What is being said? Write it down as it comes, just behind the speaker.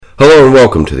and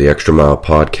welcome to the Extra Mile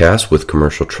Podcast with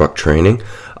Commercial Truck Training.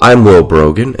 I'm Will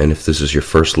Brogan, and if this is your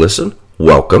first listen,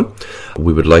 welcome.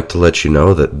 We would like to let you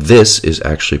know that this is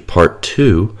actually part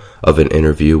 2 of an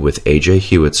interview with AJ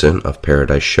Hewitson of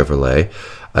Paradise Chevrolet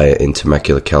in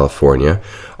Temecula, California.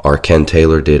 Our Ken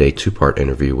Taylor did a 2-part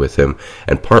interview with him,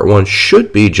 and part 1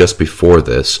 should be just before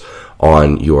this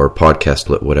on your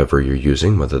podcast, whatever you're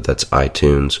using, whether that's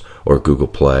iTunes or Google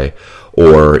Play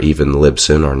or even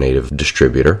Libsyn, our native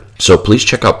distributor. So please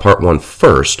check out part 1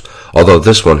 first, although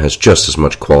this one has just as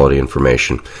much quality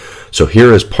information. So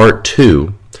here is part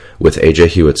 2 with AJ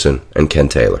Hewitson and Ken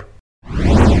Taylor.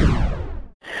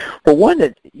 Well, one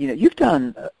that, you've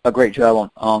done a great job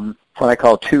on what I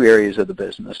call 2 areas of the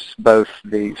business, both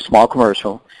the small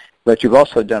commercial, but you've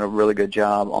also done a really good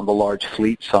job on the large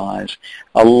fleet size.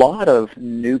 A lot of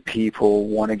new people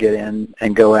want to get in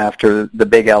and go after the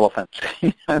big elephants.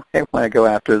 They want to go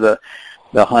after the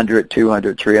 100,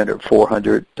 200, 300,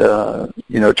 400,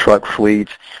 truck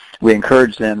fleets. We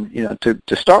encourage them,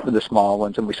 to start with the small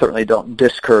ones, and we certainly don't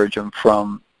discourage them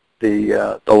from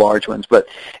the large ones. But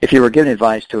if you were giving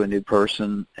advice to a new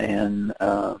person and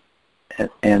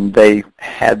they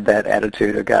had that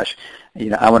attitude of, gosh,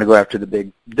 I want to go after the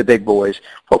big boys,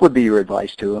 what would be your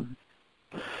advice to them?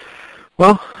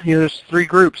 Well, there's 3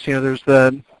 groups. There's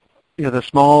the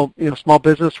small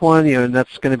business one, and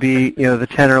that's going to be, the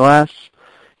 10 or less,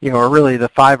 or really the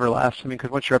 5 or less. I mean,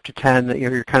 because once you're up to 10,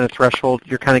 you're kind of threshold,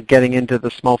 you're kind of getting into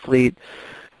the small fleet.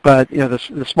 But,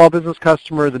 the small business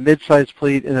customer, the mid-sized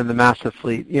fleet, and then the massive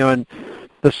fleet, and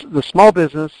the small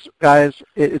business guys,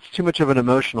 it's too much of an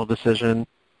emotional decision,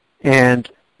 and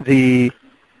the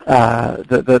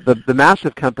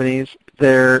massive companies,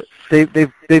 they've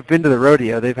been to the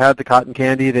rodeo. They've had the cotton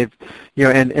candy. They've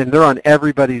and they're on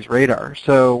everybody's radar.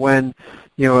 So when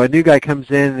a new guy comes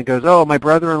in and goes, oh, my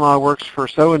brother-in-law works for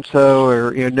so and so,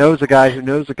 or knows a guy who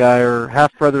knows a guy, or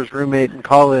half brother's roommate in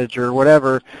college, or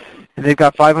whatever, and they've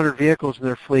got 500 vehicles in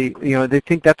their fleet. They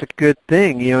think that's a good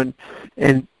thing.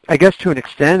 And I guess to an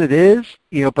extent it is.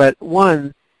 But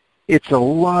one, it's a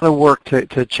lot of work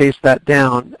to chase that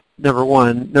down. Number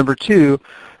one. Number two,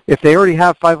 if they already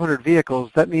have 500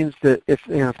 vehicles, that means that if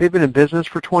they've been in business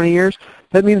for 20 years,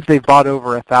 that means they've bought over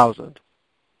 1,000.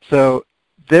 So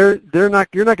you're not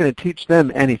going to teach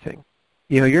them anything.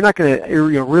 You're not going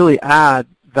to really add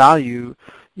value.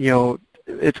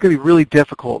 It's going to be really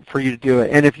difficult for you to do it.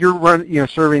 And if you're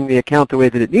serving the account the way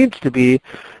that it needs to be,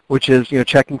 which is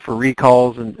checking for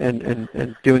recalls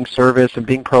and doing service and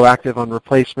being proactive on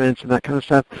replacements and that kind of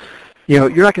stuff, you're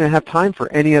not going to have time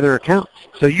for any other accounts.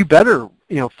 So you better,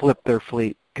 flip their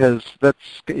fleet, because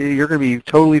you're going to be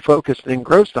totally focused and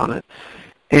engrossed on it.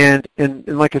 And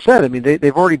like I said, I mean,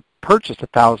 they've already purchased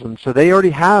 1,000, so they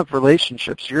already have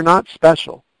relationships. You're not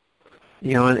special,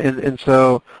 and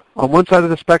so on one side of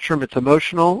the spectrum, it's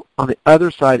emotional. On the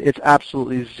other side, it's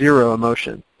absolutely zero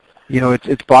emotion.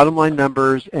 It's bottom line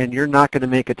numbers, and you're not going to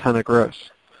make a ton of gross,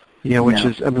 which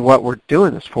is, what we're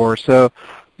doing this for. So,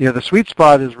 the sweet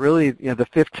spot is really, the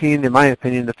 15, in my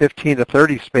opinion, the 15 to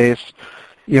 30 space,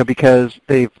 because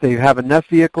they have enough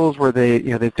vehicles where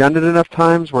they've done it enough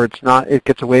times where it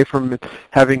gets away from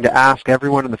having to ask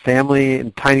everyone in the family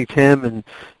and Tiny Tim and,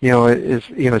 is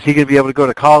he going to be able to go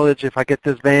to college if I get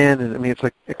this van? And it's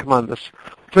like, come on, it's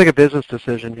like a business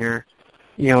decision here,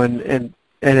 and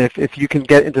if you can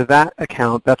get into that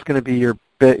account, that's going to be your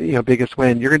biggest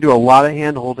win. You're going to do a lot of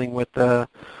hand holding with the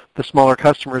smaller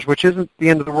customers, which isn't the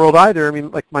end of the world either. I mean,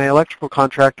 like my electrical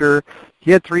contractor, he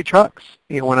had 3 trucks,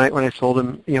 when I sold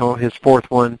him, his 4th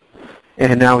one,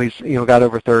 and now he's, got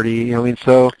over 30,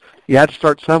 so you had to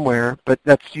start somewhere, but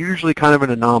that's usually kind of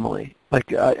an anomaly. Like,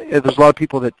 there's a lot of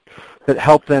people that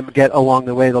help them get along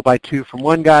the way. They'll buy 2 from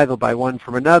one guy, they'll buy 1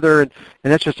 from another, and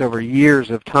that's just over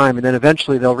years of time, and then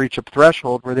eventually they'll reach a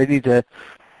threshold where they need to,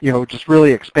 just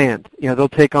really expand. They'll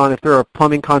take on, if they're a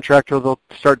plumbing contractor, they'll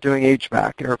start doing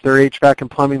HVAC, or if they're HVAC and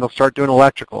plumbing, they'll start doing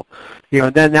electrical.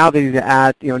 And then now they need to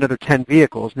add, another 10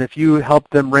 vehicles. And if you help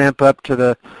them ramp up to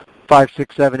the 5,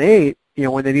 6, 7, 8,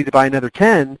 when they need to buy another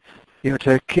 10,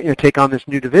 to take on this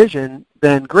new division,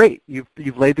 then great. You've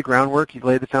laid the groundwork, you've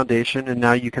laid the foundation, and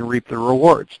now you can reap the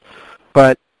rewards.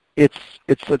 But it's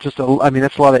just that's a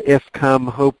lot of if, come,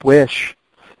 hope, wish.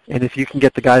 And if you can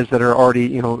get the guys that are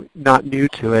already, not new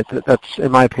to it, that's,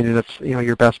 in my opinion, that's,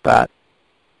 your best bet.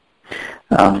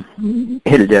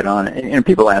 hit it dead on. And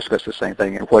people ask us the same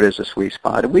thing, what is the sweet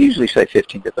spot? And we usually say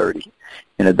 15 to 30.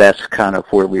 That's kind of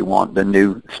where we want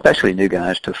especially new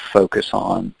guys, to focus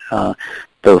on.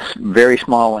 Those very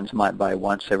small ones might buy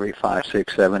once every 5,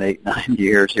 6, 7, 8, 9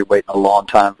 years. You're waiting a long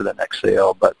time for the next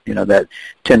sale. But, that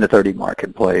 10 to 30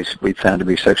 marketplace we've found to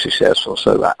be so successful.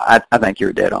 So I think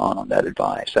you're dead on that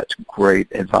advice. That's great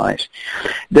advice.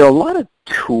 There are a lot of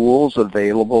tools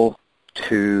available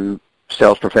to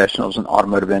sales professionals in the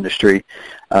automotive industry,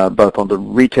 both on the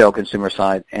retail consumer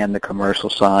side and the commercial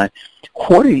side.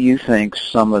 What do you think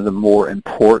some of the more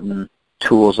important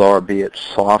tools are, be it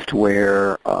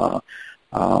software,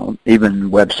 even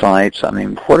websites? I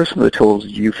mean, what are some of the tools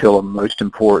you feel are most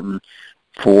important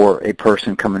for a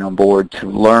person coming on board to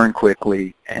learn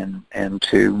quickly and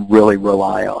to really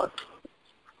rely on?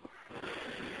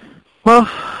 Well,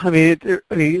 I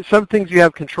mean, some things you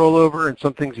have control over and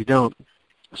some things you don't.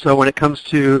 So when it comes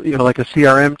to, like a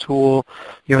CRM tool,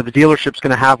 the dealership's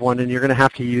going to have one and you're going to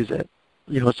have to use it.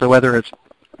 So whether it's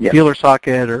Dealer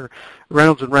Socket or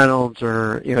Reynolds and Reynolds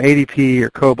or, ADP or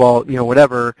Cobalt,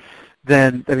 whatever,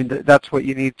 then, I mean, that's what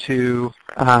you need to,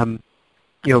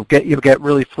 get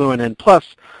really fluent in.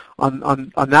 Plus,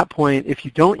 on that point, if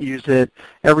you don't use it,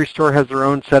 every store has their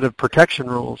own set of protection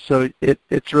rules. So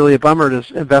it's really a bummer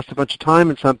to invest a bunch of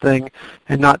time in something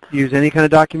and not use any kind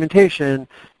of documentation,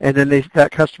 and then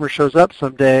that customer shows up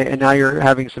someday, and now you're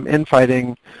having some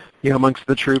infighting, amongst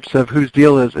the troops of whose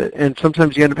deal is it. And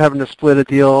sometimes you end up having to split a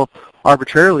deal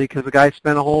arbitrarily because the guy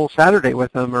spent a whole Saturday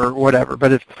with them or whatever.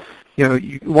 But if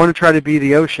you want to try to be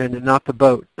the ocean and not the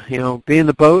boat. Being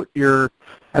the boat, you're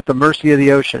at the mercy of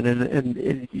the ocean,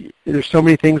 and there's so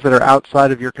many things that are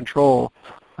outside of your control: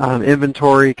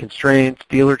 inventory, constraints,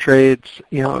 dealer trades,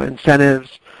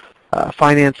 incentives,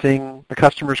 financing, the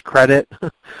customer's credit.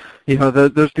 You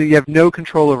have no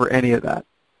control over any of that.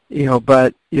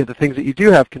 But the things that you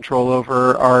do have control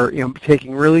over are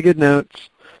taking really good notes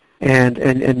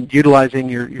and utilizing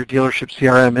your dealership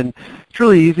CRM. And it's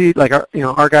really easy. Like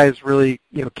our guys really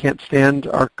can't stand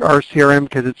our CRM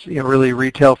because it's really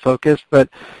retail focused. But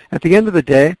at the end of the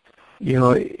day,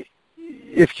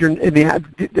 if you're in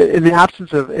the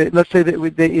absence of, let's say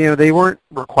that they weren't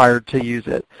required to use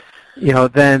it,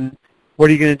 then what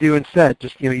are you going to do instead?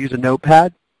 Just use a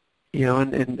notepad.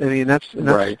 And I mean that's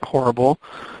right. Horrible.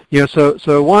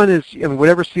 So one is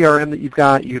whatever CRM that you've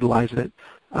got, utilize it.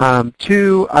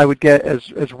 Two, I would get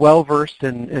as well versed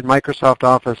in Microsoft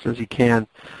Office as you can,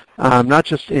 not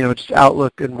just just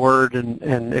Outlook and Word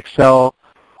and Excel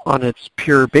on its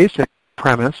pure basic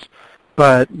premise,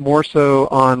 but more so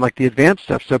on like the advanced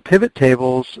stuff. So pivot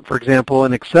tables, for example,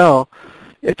 in Excel,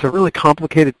 it's a really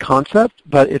complicated concept,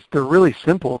 but they're really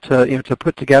simple to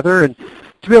put together, and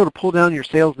to be able to pull down your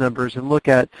sales numbers and look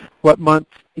at what month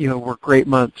were great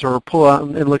months, or pull out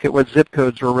and look at what zip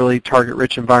codes were really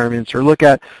target-rich environments, or look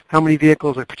at how many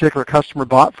vehicles a particular customer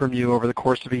bought from you over the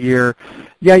course of a year.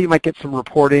 Yeah, you might get some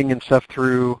reporting and stuff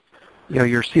through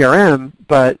your CRM,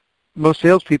 but most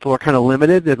salespeople are kind of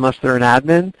limited, unless they're an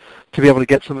admin, to be able to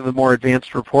get some of the more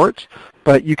advanced reports.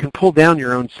 But you can pull down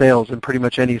your own sales in pretty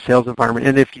much any sales environment.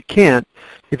 And if you can't,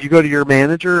 if you go to your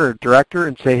manager or director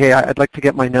and say, hey, I'd like to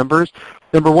get my numbers,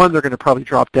 number one, they're going to probably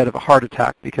drop dead of a heart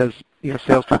attack because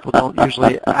salespeople don't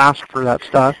usually ask for that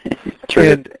stuff.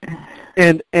 True.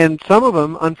 And some of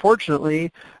them,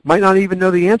 unfortunately, might not even know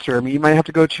the answer. I mean, you might have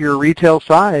to go to your retail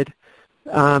side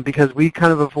because we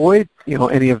kind of avoid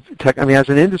any of tech. I mean, as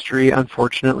an industry,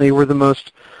 unfortunately, we're the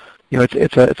most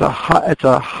it's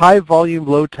a high volume,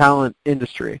 low talent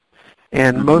industry,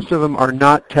 and most of them are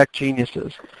not tech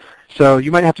geniuses. So you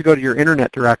might have to go to your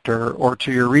internet director or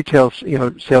to your retail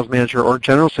sales manager or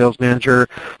general sales manager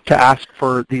to ask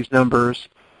for these numbers,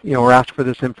 or ask for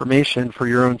this information for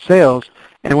your own sales.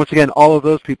 And once again, all of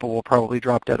those people will probably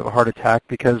drop dead of a heart attack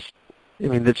because,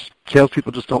 the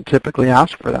salespeople just don't typically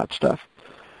ask for that stuff.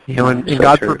 And so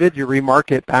God true. forbid you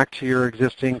remarket back to your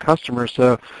existing customers.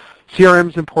 So CRM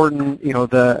is important.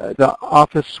 The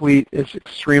Office suite is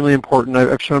extremely important.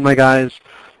 I've shown my guys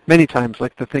many times,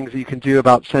 like the things that you can do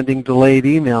about sending delayed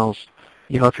emails.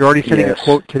 If you're already sending a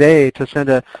quote today, to send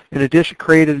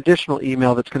create an additional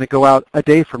email that's going to go out a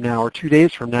day from now or 2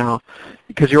 days from now,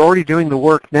 because you're already doing the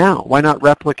work now. Why not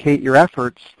replicate your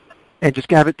efforts and just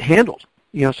have it handled?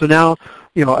 So now,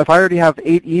 if I already have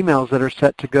 8 emails that are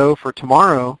set to go for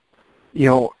tomorrow,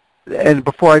 and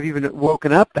before I've even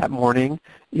woken up that morning,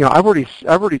 I've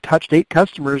already touched 8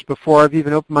 customers before I've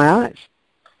even opened my eyes.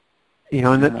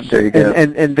 And that's, there you go.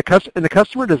 And the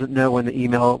customer doesn't know when the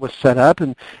email was set up,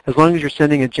 and as long as you're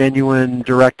sending a genuine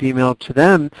direct email to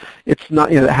them, it's not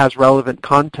that has relevant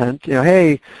content.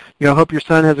 Hey, hope your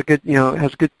son has a good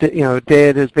day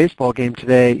at his baseball game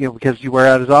today, because you were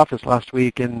at his office last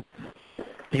week, and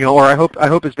or I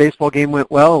hope his baseball game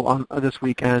went well on this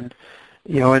weekend,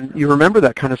 and you remember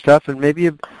that kind of stuff, and maybe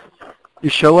you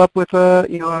show up with a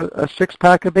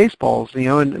 6-pack of baseballs,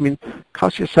 and it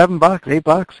costs you $7,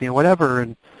 $8, whatever,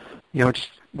 and just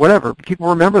whatever. People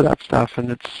remember that stuff,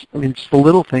 and just the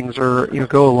little things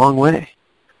go a long way.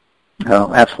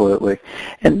 Oh, absolutely.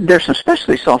 And there's some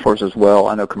specialty softwares as well.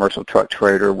 I know Commercial Truck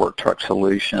Trader, Work Truck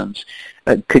Solutions.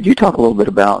 Could you talk a little bit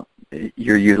about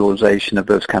your utilization of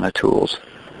those kind of tools?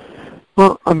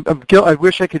 Well, I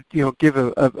wish I could, give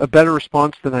a better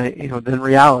response than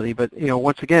reality. But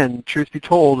once again, truth be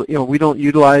told, we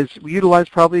utilize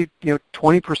probably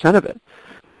 20% of it.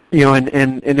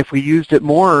 And if we used it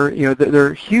more,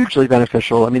 they're hugely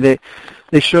beneficial.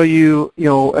 They show you,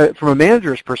 from a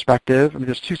manager's perspective.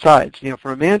 There's two sides.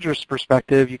 From a manager's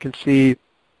perspective, you can see,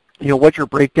 what your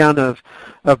breakdown of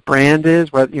brand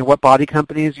is, what body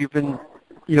companies you've been,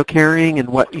 carrying, and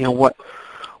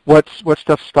what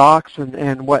stuff stocks,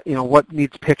 and what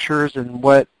needs pictures, and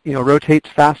what rotates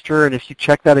faster. And if you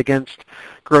check that against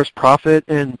gross profit,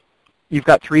 and you've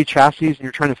got 3 chassis, and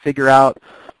you're trying to figure out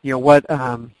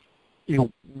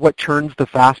what turns the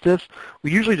fastest,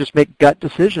 we usually just make gut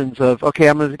decisions of, okay,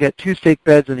 I'm going to get 2 stake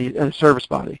beds and a service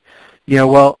body.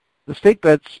 Well, the stake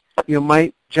beds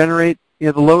might generate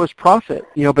the lowest profit,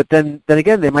 but then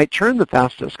again, they might turn the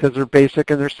fastest because they're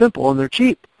basic and they're simple and they're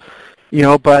cheap.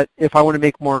 But if I want to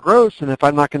make more gross, and if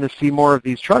I'm not going to see more of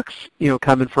these trucks,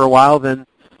 coming for a while, then,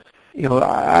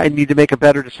 I need to make a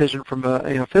better decision from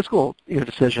a fiscal,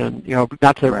 decision,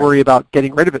 not to worry about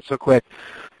getting rid of it so quick.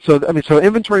 So, so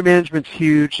inventory management's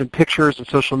huge, and pictures and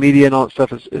social media and all that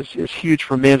stuff is huge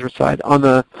from management side. On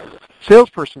the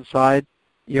salesperson side,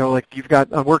 like you've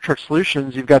got on Work Truck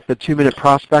Solutions, you've got the 2-minute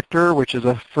prospector, which is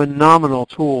a phenomenal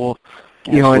tool.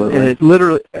 And it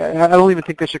literally, I don't even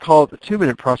think they should call it the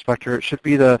 2-minute prospector. It should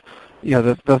be the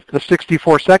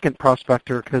 64-second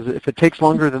prospector, because if it takes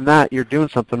longer than that, you're doing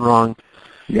something wrong.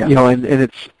 Yeah.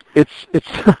 And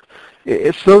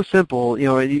it's so simple.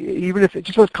 Even if it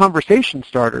just was conversation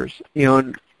starters.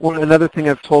 And another thing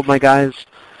I've told my guys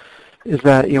is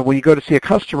that when you go to see a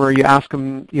customer, you ask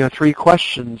them 3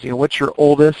 questions. What's your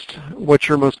oldest? What's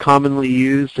your most commonly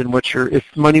used? And if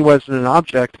money wasn't an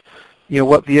object,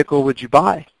 what vehicle would you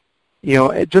buy?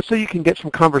 Just so you can get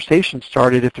some conversation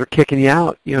started if they're kicking you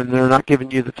out, and they're not giving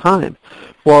you the time.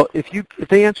 Well, if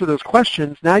they answer those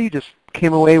questions, now you just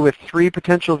came away with 3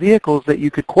 potential vehicles that you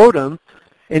could quote them,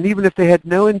 and even if they had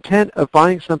no intent of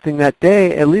buying something that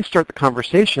day, at least start the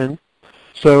conversation.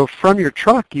 So from your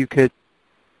truck, you could,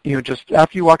 just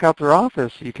after you walk out their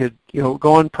office, you could,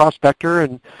 go on Prospector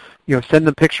and, send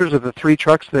them pictures of the 3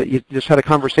 trucks that you just had a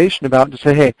conversation about, and just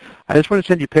say, hey, I just want to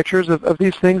send you pictures of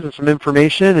these things and some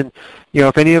information, and,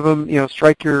 if any of them,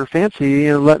 strike your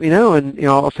fancy, let me know, and,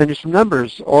 I'll send you some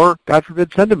numbers, or, God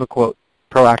forbid, send them a quote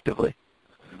proactively.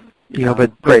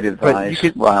 Great advice.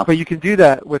 But you can do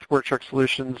that with Work Truck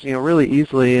Solutions, really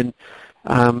easily, and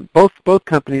both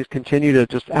companies continue to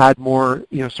just add more,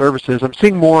 services. I'm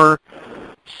seeing more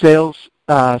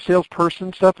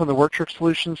salesperson stuff on the Work Truck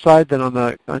Solutions side than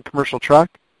on commercial truck.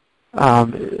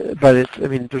 But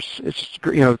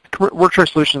Work Truck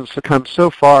Solutions has come so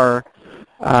far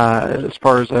as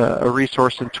far as a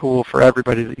resource and tool for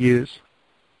everybody to use.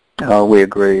 Oh, we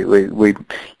agree. We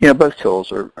both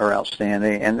tools are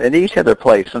outstanding, and they each have their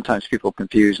place. Sometimes people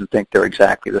confuse and think they're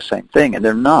exactly the same thing, and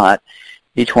they're not.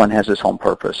 Each one has its own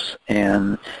purpose,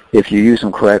 and if you use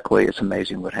them correctly, it's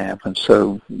amazing what happens.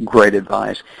 So great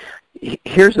advice.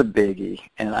 Here's a biggie,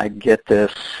 and I get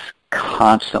this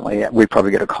constantly. We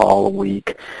probably get a call a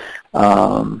week.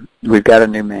 We've got a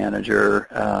new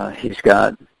manager. He's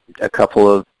got a couple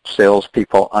of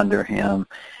salespeople under him,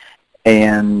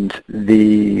 and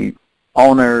the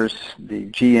owners, the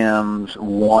GMs,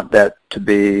 want that to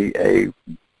be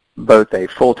both a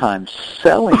full-time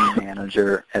selling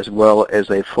manager as well as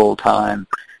a full-time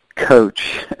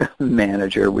coach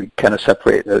manager. We kind of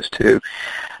separate those two.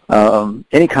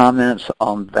 Any comments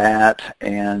on that?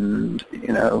 And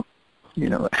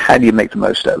how do you make the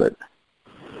most of it?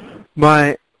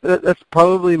 That's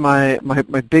probably my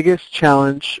biggest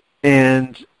challenge,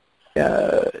 and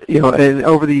and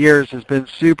over the years has been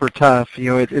super tough.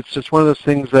 It's just one of those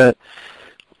things that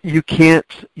you can't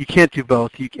do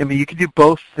both. You can do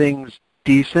both things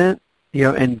decent,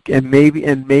 and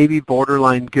maybe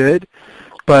borderline good,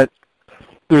 but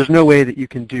there's no way that you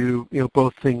can do,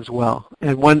 both things well.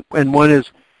 And one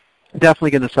is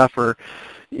definitely going to suffer.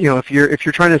 If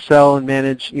you're trying to sell and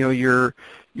manage, you're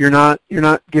not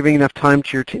giving enough time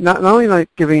to your team. Not only not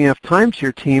giving enough time to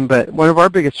your team, but one of our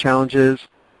biggest challenges,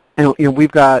 and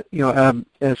we've got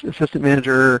as assistant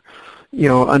manager,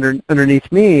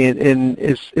 underneath me, and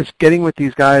is getting with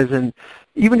these guys, and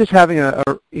even just having a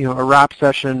wrap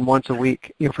session once a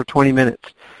week, for 20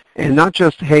 minutes. And not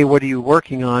just, hey, what are you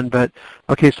working on, but,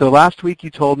 okay, so last week you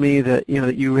told me that,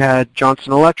 that you had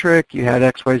Johnson Electric, you had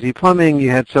XYZ Plumbing, you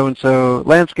had so-and-so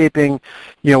landscaping,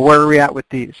 where are we at with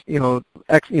these?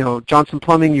 Johnson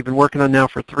Plumbing you've been working on now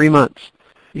for 3 months.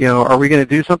 Are we going to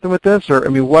do something with this? Or,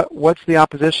 what's the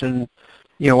opposition?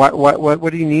 What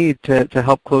do you need to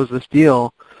help close this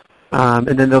deal? And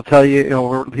then they'll tell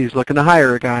you, he's looking to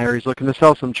hire a guy, or he's looking to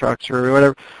sell some trucks, or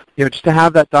whatever. Just to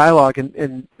have that dialogue.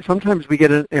 And sometimes we get,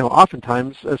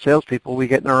 oftentimes as salespeople, we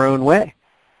get in our own way,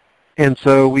 and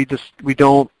so we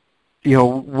don't,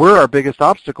 we're our biggest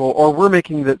obstacle, or we're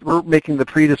making the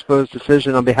predisposed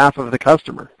decision on behalf of the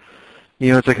customer.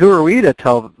 It's like, who are we to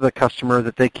tell the customer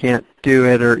that they can't do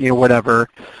it, or whatever,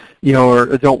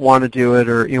 or don't want to do it,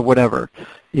 or whatever.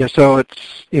 So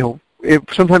it's it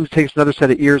sometimes takes another set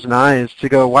of ears and eyes to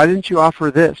go, why didn't you offer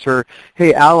this? Or,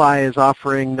 hey, Ally is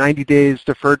offering 90 days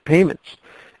deferred payments,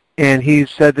 and he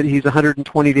said that he's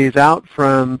 120 days out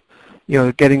from,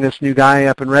 getting this new guy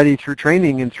up and ready through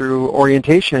training and through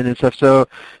orientation and stuff. So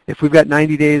if we've got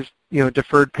 90 days,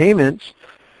 deferred payments,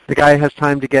 the guy has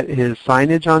time to get his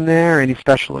signage on there, any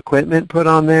special equipment put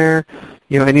on there,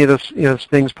 any of those,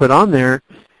 things put on there.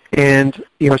 And,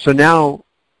 so now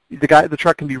the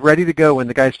truck can be ready to go when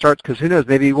the guy starts, because who knows,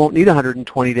 maybe he won't need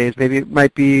 120 days. Maybe it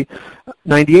might be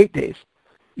 98 days.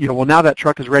 Well, now that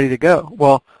truck is ready to go.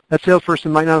 Well, that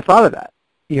salesperson might not have thought of that.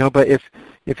 But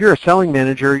if you're a selling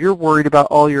manager, you're worried about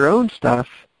all your own stuff,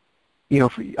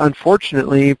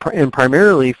 unfortunately, and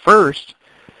primarily first,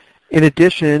 in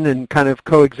addition and kind of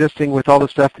coexisting with all the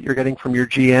stuff that you're getting from your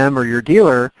GM or your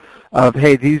dealer of,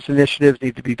 hey, these initiatives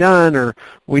need to be done, or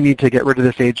we need to get rid of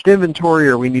this aged inventory,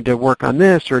 or we need to work on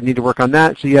this, or need to work on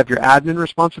that. So you have your admin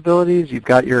responsibilities, you've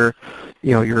got your,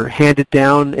 your handed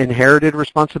down, inherited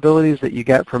responsibilities that you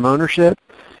get from ownership,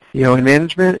 in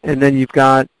management, and then you've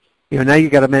got, now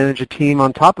you've got to manage a team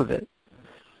on top of it.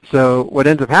 So what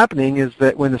ends up happening is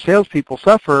that when the salespeople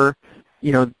suffer,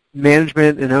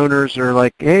 management and owners are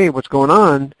like, hey, what's going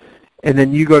on? And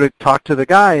then you go to talk to the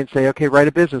guy and say, okay, write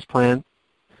a business plan.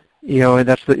 And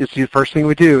it's the first thing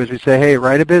we do is we say, hey,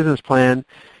 write a business plan.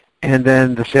 And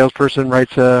then the salesperson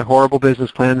writes a horrible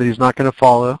business plan that he's not going to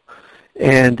follow.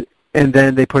 And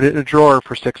then they put it in a drawer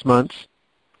for 6 months.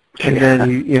 And then,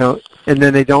 and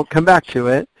then they don't come back to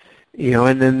it.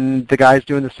 And then the guy's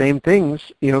doing the same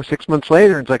things, 6 months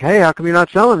later. And it's like, hey, how come you're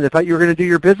not selling? I thought you were going to do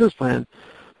your business plan.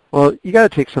 Well, you got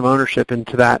to take some ownership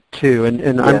into that too, and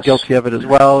yes. I'm guilty of it as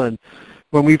well. And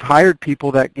when we've hired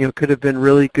people that could have been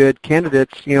really good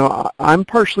candidates, I'm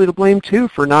partially to blame too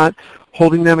for not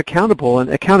holding them accountable. And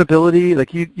accountability,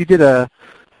 like you did a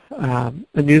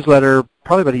newsletter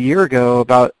probably about a year ago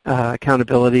about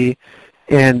accountability,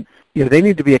 and they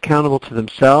need to be accountable to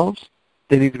themselves.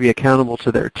 They need to be accountable to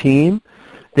their team.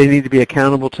 They need to be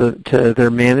accountable to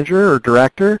their manager or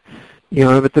director.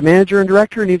 But the manager and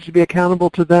director needs to be accountable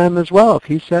to them as well. If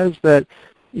he says that,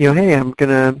 hey, I'm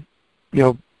going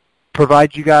to,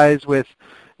 provide you guys with,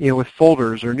 with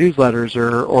folders or newsletters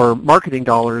or marketing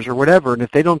dollars or whatever, and if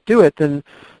they don't do it, then,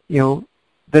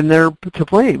 then they're to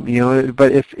blame.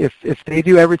 But if they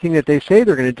do everything that they say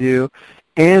they're going to do,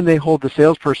 and they hold the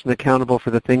salesperson accountable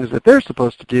for the things that they're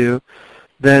supposed to do,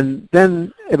 then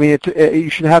I mean, you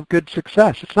should have good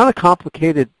success. It's not a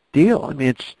complicated deal. I mean,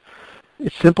 it's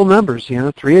simple numbers,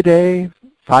 3 a day,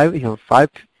 5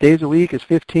 days a week is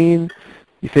 15.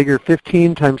 You figure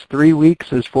 15 times 3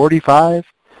 weeks is 45.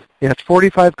 It's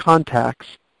 45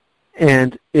 contacts.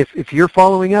 And if you're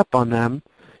following up on them,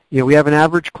 we have an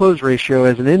average close ratio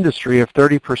as an industry of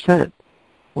 30%.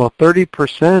 Well,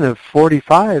 30% of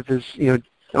 45 is,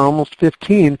 almost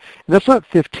 15. And that's not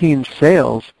 15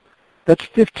 sales. That's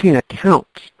 15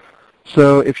 accounts.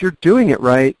 So if you're doing it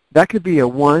right, that could be a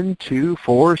 1, 2,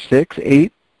 4, 6,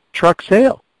 8 truck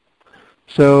sale.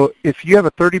 So if you have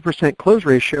a 30% close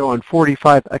ratio on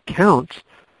 45 accounts,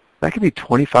 that could be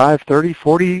 25, 30,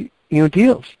 40,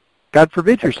 deals. God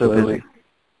forbid you're so busy.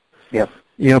 Yep.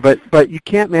 But you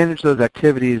can't manage those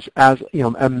activities as,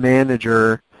 a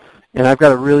manager. And I've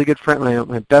got a really good friend,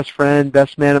 my best friend,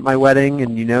 best man at my wedding,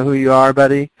 and you know who you are,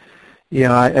 buddy.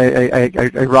 I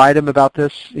ride him about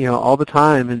this, all the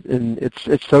time, and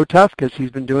it's so tough because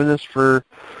he's been doing this for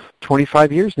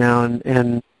 25 years now,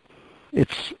 and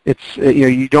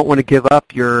you don't want to give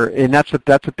up and that's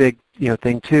a big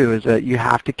thing too, is that you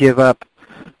have to give up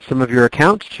some of your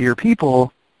accounts to your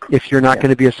people if you're not going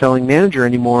to be a selling manager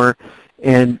anymore.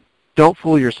 And don't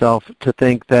fool yourself to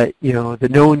think that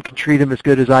that no one can treat them as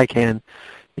good as I can.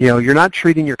 You're not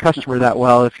treating your customer that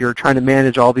well if you're trying to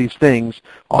manage all these things.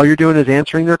 All you're doing is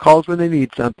answering their calls when they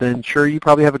need something. Sure, you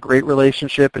probably have a great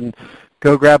relationship and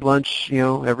go grab lunch,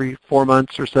 every 4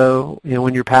 months or so,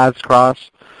 when your paths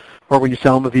cross or when you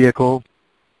sell them a vehicle.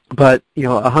 But,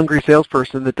 a hungry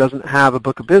salesperson that doesn't have a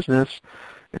book of business,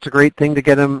 it's a great thing to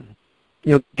get them,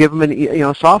 give them a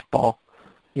softball,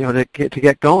 to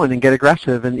get going and get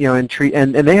aggressive and treat,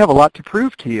 and they have a lot to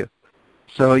prove to you.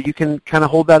 So you can kind of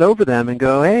hold that over them and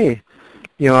go, hey,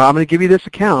 I'm going to give you this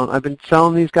account. I've been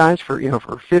selling these guys for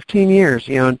 15 years,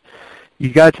 and you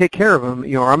got to take care of them,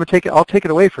 or I'll take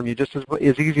it away from you just as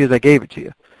easy as I gave it to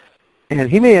you. And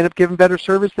he may end up giving better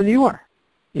service than you are,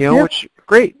 which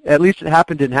great. At least it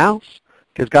happened in-house,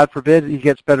 because God forbid he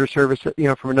gets better service,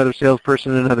 from another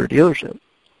salesperson in another dealership.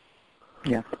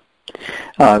 Yeah.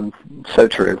 So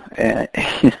true.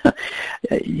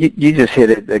 You just hit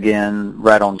it again,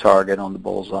 right on target, on the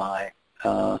bullseye.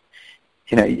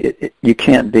 You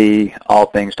can't be all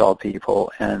things to all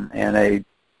people, and a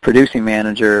producing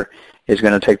manager is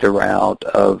going to take the route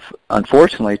of,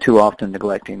 unfortunately, too often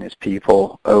neglecting his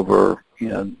people over,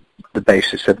 the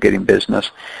basics of getting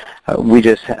business. We've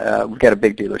got a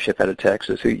big dealership out of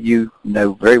Texas who you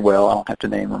know very well. I don't have to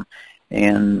name them.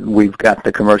 And we've got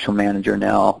the commercial manager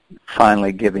now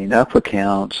finally giving up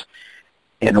accounts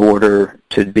in order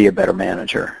to be a better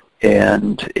manager.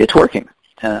 And it's working.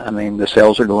 The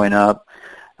sales are going up,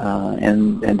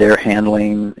 and they're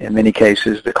handling, in many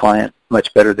cases, the client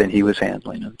much better than he was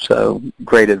handling them. So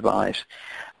great advice.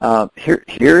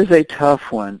 Here's a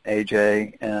tough one,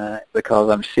 AJ, because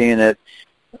I'm seeing it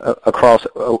across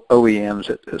OEMs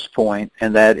at this point,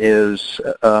 and that is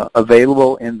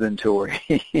available inventory.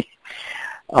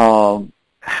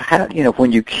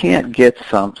 When you can't get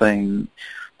something,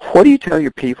 what do you tell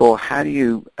your people? How do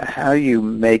you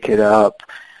make it up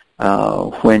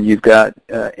when you've got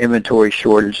inventory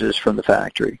shortages from the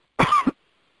factory?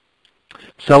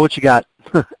 Sell what you got.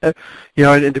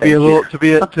 And to be a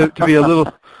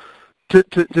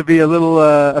little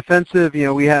offensive,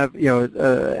 we have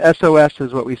SOS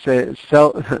is what we say.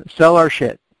 Sell our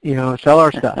shit. Sell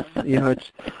our stuff.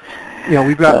 It's.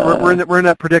 We're in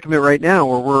that predicament right now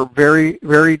where we're very,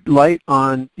 very light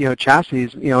on chassis,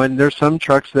 and there's some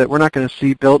trucks that we're not going to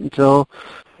see built until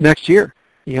next year,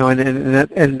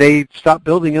 and they stopped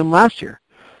building them last year,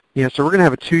 so we're going to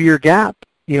have a 2-year gap,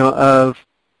 of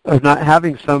not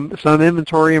having some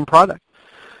inventory and product,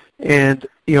 and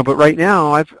but right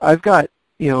now I've got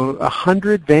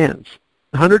 100 vans,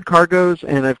 100 cargos,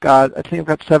 and I've got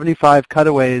 75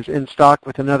 cutaways in stock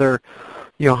with another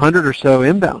 100 or so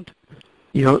inbound.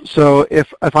 So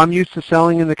if I'm used to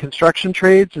selling in the construction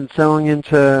trades and selling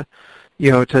into,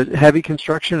 to heavy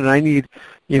construction, and I need,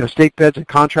 stake beds and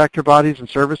contractor bodies and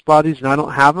service bodies, and I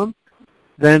don't have them,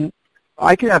 then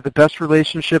I could have the best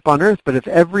relationship on earth. But if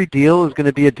every deal is going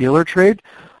to be a dealer trade,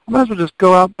 I might as well just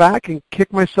go out back and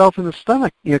kick myself in the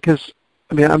stomach, because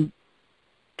even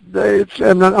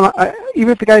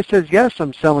if the guy says yes,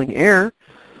 I'm selling air.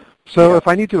 So if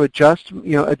I need to adjust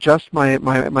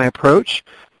my approach,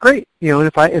 great.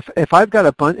 And if I've got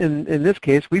a bunch, in this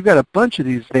case, we've got a bunch of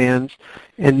these vans,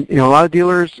 and a lot of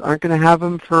dealers aren't going to have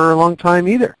them for a long time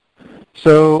either.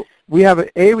 So we have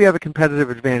a competitive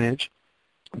advantage.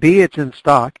 B, it's in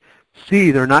stock.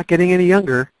 C, they're not getting any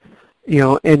younger.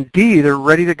 And D, they're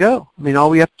ready to go. All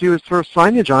we have to do is throw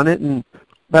signage on it, and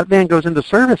that van goes into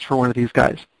service for one of these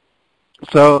guys.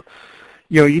 So,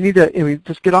 you need to,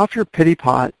 just get off your pity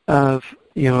pot of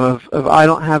I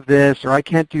don't have this or I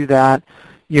can't do that.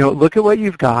 Look at what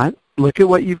you've got. Look at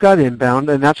what you've got inbound,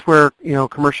 and that's where,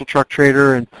 Commercial Truck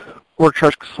Trader and Work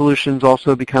Truck Solutions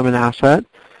also become an asset.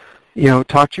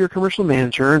 Talk to your commercial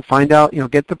manager and find out,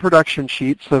 get the production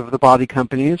sheets of the body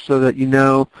companies so that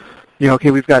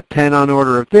okay, we've got 10 on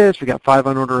order of this, we got 5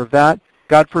 on order of that.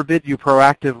 God forbid you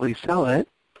proactively sell it,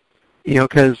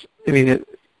 because,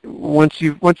 once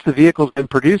the vehicle's been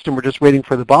produced and we're just waiting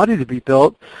for the body to be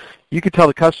built, you could tell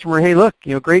the customer, hey, look,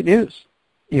 great news.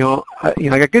 I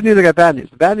got good news, I got bad news.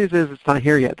 The bad news is it's not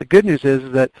here yet. The good news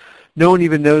is that no one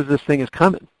even knows this thing is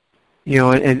coming.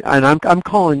 And I'm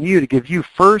calling you to give you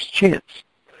first chance.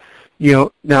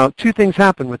 Now 2 things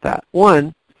happen with that.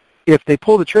 One, if they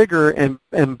pull the trigger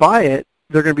and buy it,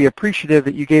 they're going to be appreciative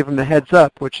that you gave them the heads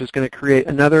up, which is going to create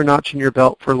another notch in your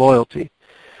belt for loyalty.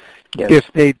 Yes.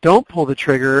 If they don't pull the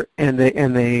trigger and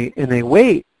they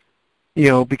wait,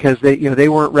 because they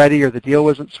weren't ready or the deal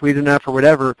wasn't sweet enough or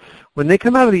whatever. When they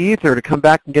come out of the ether to come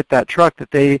back and get that truck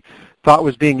that they thought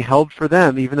was being held for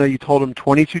them, even though you told them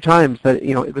 22 times that,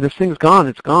 when this thing's gone,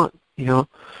 it's gone,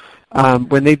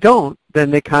 when they don't, then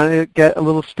they kind of get a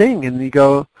little sting, and you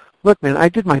go, look, man, I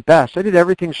did my best. I did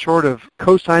everything short of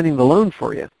co-signing the loan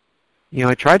for you.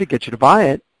 I tried to get you to buy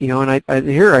it, and I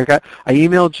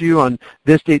emailed you on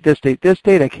this date, this date, this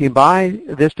date. I came by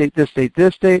this date, this date,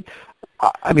 this date.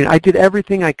 I did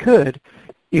everything I could,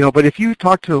 but if you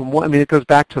talk to them, it goes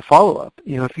back to follow-up.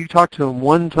 If you talk to them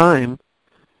one time,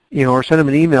 or send them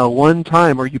an email one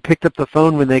time, or you picked up the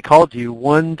phone when they called you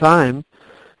one time,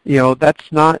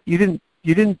 that's not, you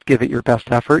didn't give it your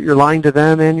best effort. You're lying to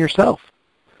them and yourself.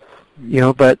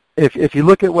 But if you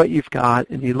look at what you've got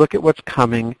and you look at what's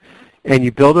coming and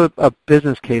you build a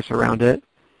business case around it,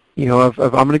 of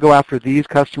I'm going to go after these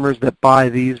customers that buy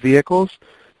these vehicles,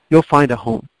 you'll find a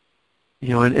home.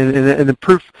 And the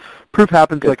proof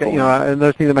happens. Good like point.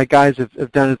 Another thing that my guys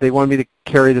have done is they wanted me to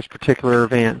carry this particular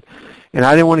van, and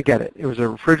I didn't want to get it. It was a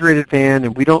refrigerated van,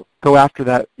 and we don't go after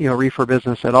that reefer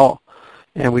business at all.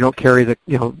 And we don't carry the,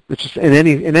 it's just in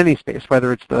any space,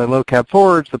 whether it's the low cab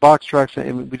Fords, the box trucks,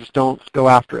 and we just don't go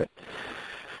after it.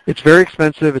 It's very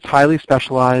expensive. It's highly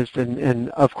specialized, and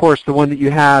of course, the one that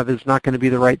you have is not going to be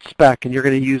the right spec, and you're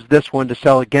going to use this one to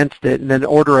sell against it, and then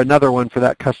order another one for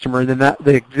that customer, and then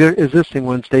the existing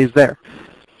one stays there.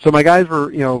 So my guys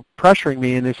were, pressuring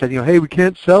me, and they said, hey, we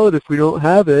can't sell it if we don't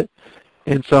have it.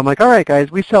 And so I'm like, all right, guys,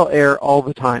 we sell air all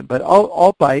the time, but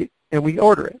I'll bite, and we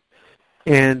order it.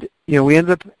 And we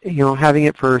ended up, having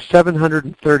it for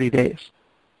 730 days.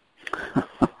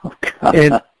 Oh,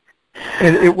 God.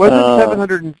 And it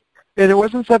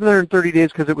wasn't 730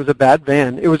 days because it was a bad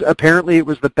van. It was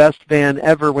the best van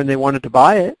ever when they wanted to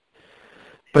buy it.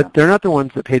 But they're not the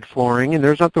ones that paid flooring, and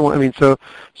there's not the one. So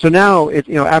now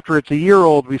after it's a year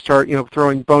old, we start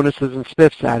throwing bonuses and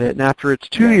spiffs at it, and after it's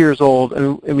 2 years old,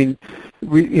 we're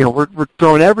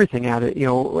throwing everything at it,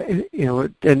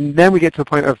 and then we get to a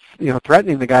point of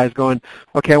threatening the guys, going,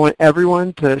 okay, I want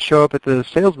everyone to show up at the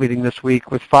sales meeting this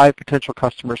week with 5 potential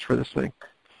customers for this thing,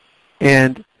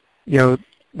 and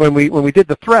when we did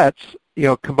the threats,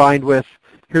 combined with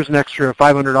here's an extra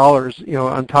 $500,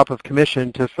 on top of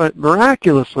commission to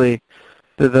miraculously,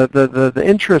 the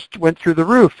interest went through the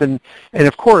roof, and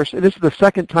of course, this is the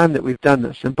second time that we've done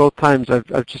this, and both times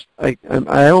I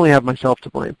only have myself to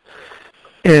blame,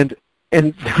 and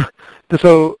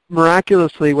so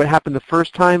miraculously, what happened the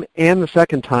first time and the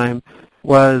second time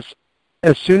was,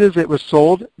 as soon as it was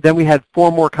sold, then we had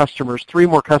 4 more customers, 3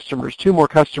 more customers, 2 more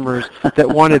customers that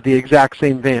wanted the exact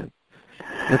same van.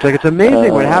 It's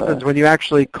amazing what happens when you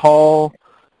actually call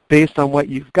based on what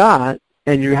you've got,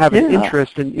 and you have an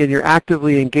interest, and you're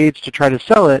actively engaged to try to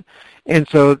sell it. And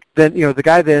so then, the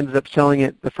guy that ended up selling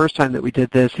it the first time that we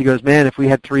did this, he goes, man, if we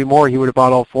had 3 more, he would have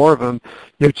bought all 4 of them.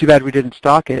 Too bad we didn't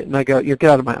stock it. And I go, get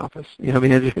out of my office. Don't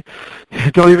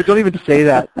even say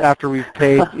that after we've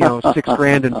paid,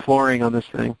 $6,000 in flooring on this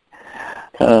thing.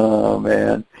 Oh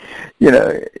man,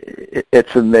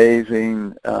 it's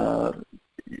amazing.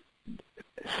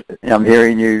 I'm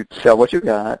hearing you sell what you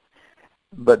got,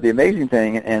 but the amazing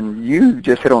thing, and you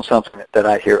just hit on something that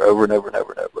I hear over and over and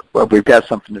over and over. Well, we've got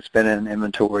something that's been in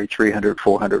inventory 300,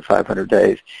 400, 500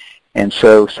 days, and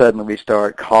so suddenly we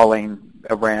start calling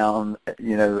around,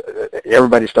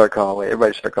 everybody start calling,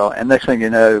 and next thing you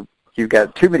know, you've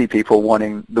got too many people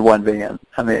wanting the one van.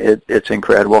 It's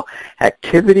incredible.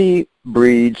 Activity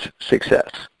breeds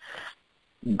success.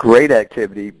 Great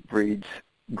activity breeds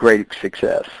great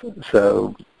success.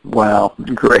 So, wow,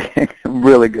 great,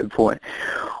 really good point.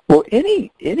 Well, any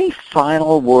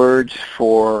final words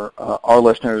for our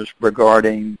listeners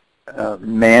regarding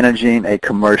managing a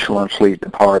commercial and fleet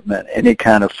department? Any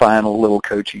kind of final little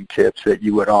coaching tips that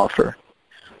you would offer?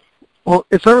 Well,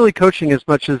 it's not really coaching as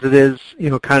much as it is,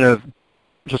 kind of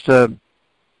just a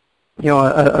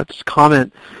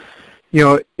comment.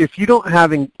 If you don't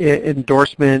have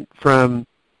endorsement from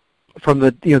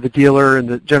the the dealer and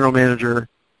the general manager,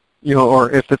 or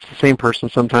if it's the same person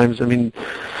sometimes.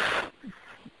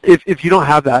 If you don't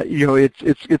have that,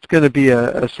 it's going to be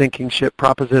a sinking ship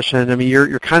proposition.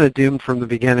 You're kind of doomed from the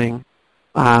beginning,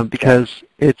 because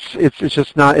it's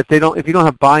just not, if you don't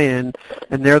have buy-in,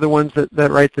 and they're the ones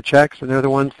that write the checks, and they're the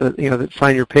ones that that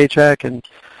sign your paycheck, and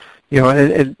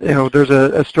there's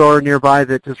a store nearby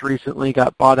that just recently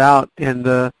got bought out, and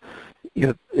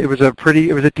it was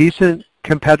a decent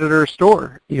competitor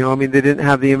store. They didn't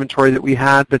have the inventory that we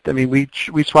had, but we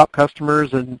swapped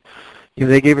customers, and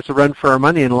they gave us a run for our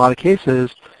money in a lot of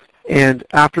cases. And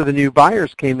after the new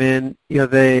buyers came in,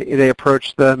 they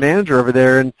approached the manager over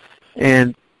there,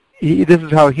 and this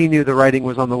is how he knew the writing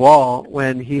was on the wall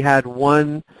when he had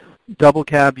one double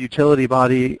cab utility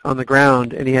body on the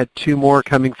ground and he had two more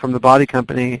coming from the body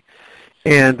company,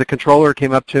 and the controller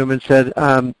came up to him and said,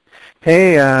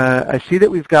 hey, I see that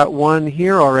we've got one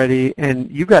here already and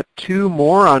you've got two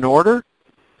more on order.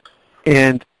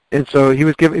 And so he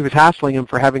was hassling him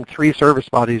for having 3 service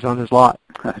bodies on his lot.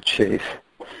 Oh, jeez.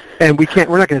 And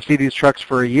we're not going to see these trucks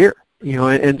for a year,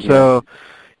 and so,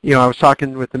 I was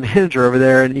talking with the manager over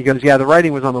there, and he goes, yeah, the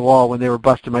writing was on the wall when they were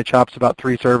busting my chops about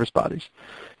 3 service bodies,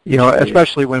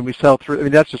 especially when we sell through. I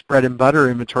mean, that's just bread and butter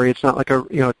inventory. It's not like a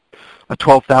 $12,000,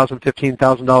 $15,000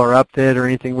 upfit or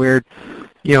anything weird,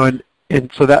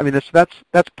 and so that, I mean,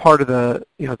 that's part of the,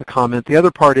 the comment. The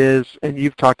other part is, and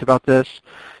you've talked about this,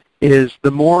 is the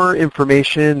more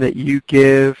information that you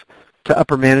give to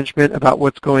upper management about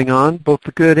what's going on, both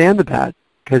the good and the bad,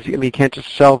 because you can't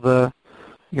just sell the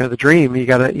the dream. You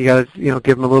gotta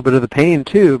give them a little bit of the pain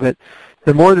too. But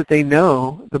the more that they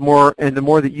know, the more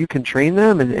that you can train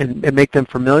them and make them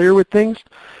familiar with things,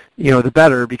 the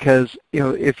better. Because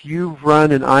if you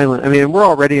run an island, I mean, we're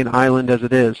already an island as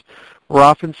it is. We're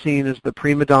often seen as the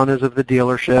prima donnas of the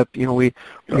dealership. We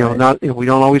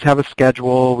don't always have a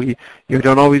schedule. The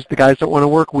guys don't want to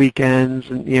work weekends,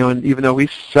 and even though we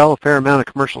sell a fair amount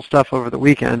of commercial stuff over the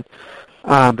weekend,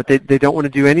 but they don't want to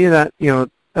do any of that,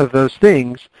 of those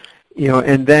things,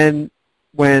 and then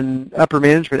when upper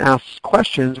management asks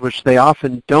questions, which they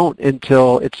often don't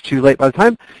until it's too late. By the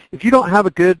time, if you don't have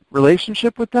a good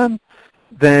relationship with them,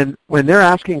 then when they're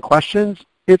asking questions,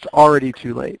 it's already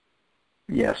too late.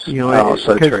 Yes.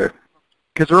 So true.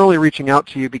 Because they're only reaching out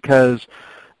to you because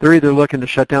they're either looking to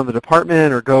shut down the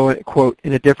department or go, quote,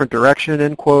 in a different direction,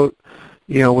 end quote,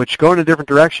 which go in a different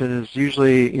direction is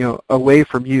usually, away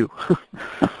from you.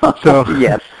 So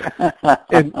yes.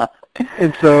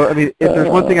 and so, I mean, if there's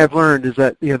one thing I've learned is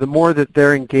that, the more that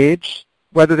they're engaged,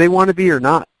 whether they want to be or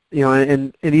not,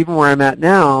 and even where I'm at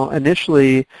now,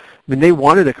 initially, I mean, they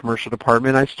wanted a commercial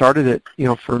department. I started it,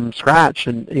 from scratch,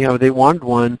 and, they wanted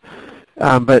one.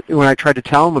 But when I tried to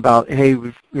tell them about, hey,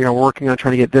 we're working on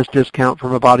trying to get this discount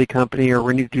from a body company, or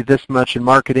we need to do this much in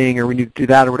marketing, or we need to do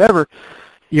that, or whatever,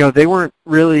 they weren't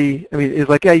really, I mean, it's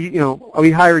like, yeah,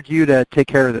 we hired you to take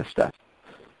care of this stuff.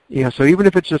 So even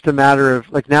if it's just a matter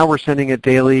of, like, now we're sending a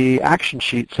daily action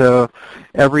sheet. So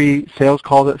every sales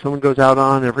call that someone goes out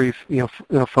on, every,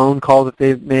 phone call that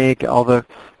they make, all the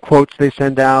quotes they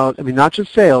send out, I mean, not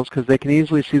just sales, because they can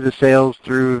easily see the sales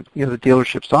through, the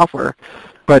dealership software,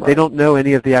 but they don't know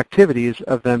any of the activities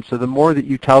of them. So the more that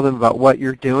you tell them about what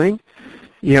you're doing,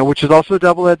 which is also a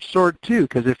double-edged sword too,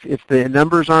 because if the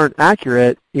numbers aren't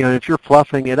accurate, if you're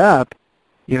fluffing it up,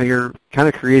 you're kind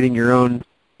of creating your own,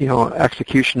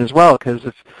 execution as well. Because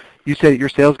if you say that your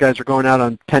sales guys are going out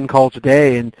on 10 calls a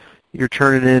day and you're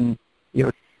turning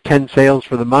in, 10 sales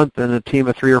for the month and a team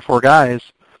of 3 or 4 guys,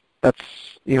 that's,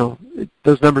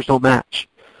 those numbers don't match.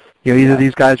 Either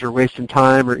these guys are wasting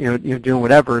time or, doing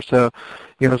whatever. So,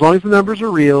 as long as the numbers are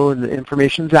real and the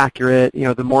information's accurate,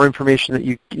 the more information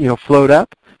that you float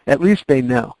up, at least they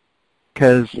know.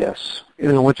 Because,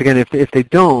 once again, if they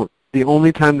don't, the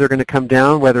only time they're going to come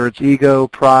down, whether it's ego,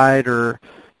 pride, or,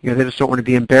 they just don't want to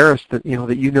be embarrassed that,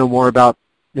 that more about,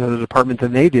 the department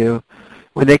than they do,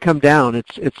 when they come down,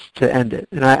 it's to end it.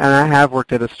 And I have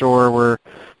worked at a store where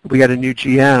we got a new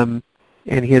GM,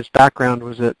 and his background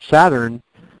was at Saturn,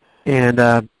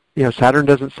 and, Saturn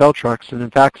doesn't sell trucks, and in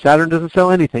fact, Saturn doesn't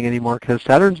sell anything anymore because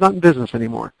Saturn's not in business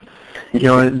anymore.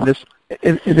 And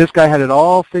this guy had it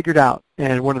all figured out.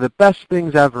 And one of the best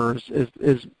things ever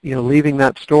is leaving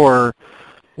that store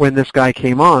when this guy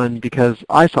came on, because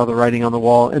I saw the writing on the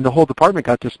wall, and the whole department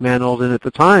got dismantled. And at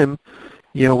the time,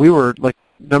 we were like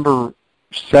number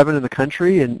 7 in the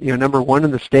country and number 1 in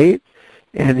the state,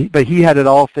 but he had it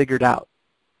all figured out.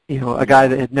 A guy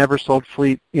that had never sold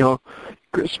fleet,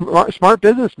 smart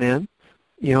businessman,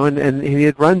 and he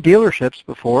had run dealerships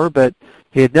before, but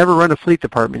he had never run a fleet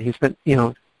department. He spent,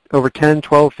 over 10,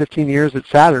 12, 15 years at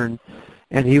Saturn,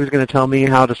 and he was going to tell me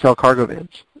how to sell cargo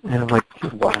vans. And I'm like,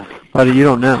 wow, buddy, you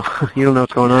don't know. You don't know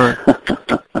what's going on.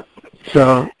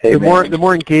 So the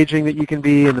more engaging that you can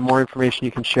be and the more information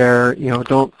you can share,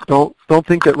 don't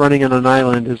think that running on an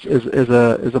island is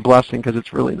a blessing, because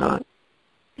it's really not.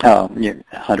 Oh, you're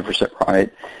 100%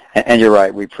 right. And you're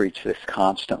right, we preach this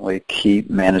constantly, keep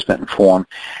management informed.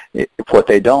 If what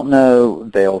they don't know,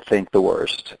 they'll think the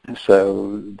worst.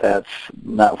 So that's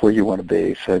not where you want to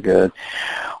be. So good.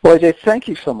 Well, AJ, thank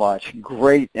you so much.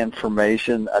 Great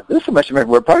information. This information,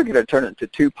 we're probably going to turn it into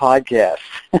 2 podcasts.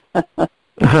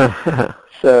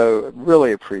 So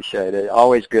really appreciate it.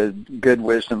 Always good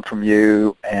wisdom from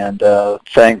you, and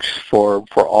thanks for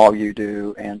all you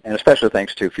do, and especially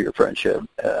thanks too for your friendship.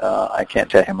 I can't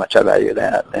tell you how much I value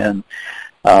that, and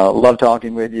love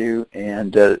talking with you.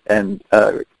 And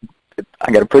I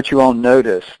got to put you on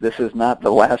notice. This is not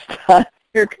the last time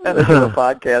you're going to do a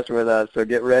podcast with us, so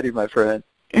get ready, my friend.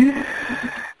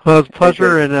 Well, it's a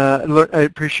pleasure, and I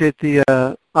appreciate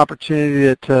the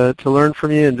opportunity to learn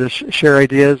from you and to share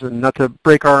ideas, and not to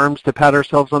break our arms, to pat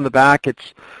ourselves on the back.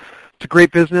 It's a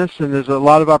great business, and there's a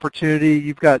lot of opportunity.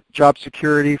 You've got job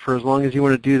security for as long as you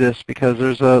want to do this, because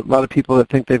there's a lot of people that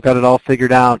think they've got it all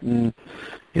figured out, and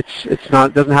it's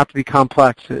not. It doesn't have to be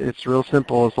complex. It's real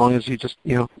simple as long as you just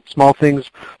small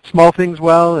things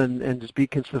well, and just be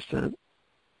consistent.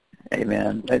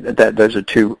 Amen. Those are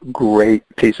two great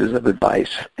pieces of advice,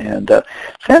 and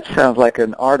that sounds like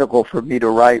an article for me to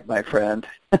write, my friend.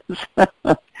 I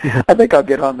think I'll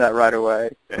get on that right away.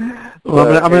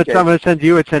 Well, I'm going to send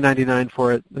you a 1099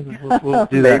 for it. We'll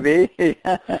do that. Maybe.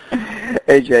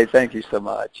 AJ, thank you so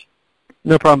much.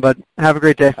 No problem, bud. Have a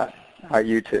great day.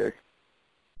 You too.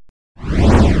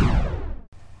 Well,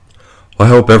 I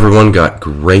hope everyone got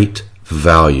great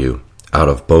value out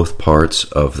of both parts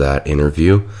of that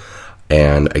interview.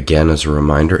 And again, as a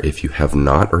reminder, if you have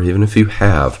not, or even if you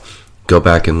have, go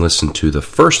back and listen to the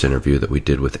first interview that we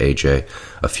did with AJ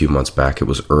a few months back. It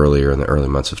was earlier in the early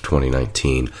months of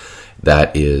 2019.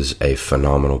 That is a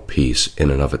phenomenal piece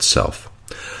in and of itself.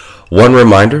 One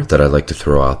reminder that I'd like to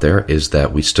throw out there is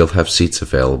that we still have seats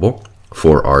available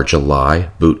for our July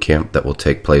boot camp that will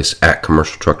take place at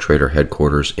Commercial Truck Trader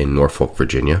headquarters in Norfolk,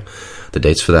 Virginia. The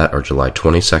dates for that are July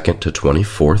 22nd to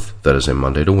 24th. That is a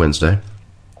Monday to Wednesday.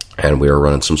 And we are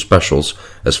running some specials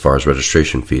as far as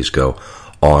registration fees go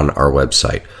on our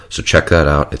website. So check that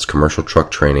out. It's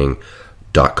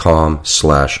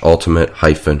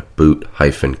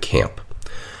commercialtrucktraining.com/ultimate-boot-camp.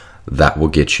 That will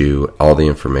get you all the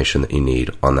information that you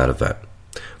need on that event.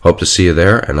 Hope to see you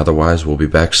there, and otherwise we'll be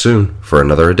back soon for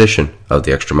another edition of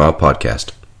the Extra Mile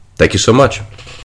Podcast. Thank you so much.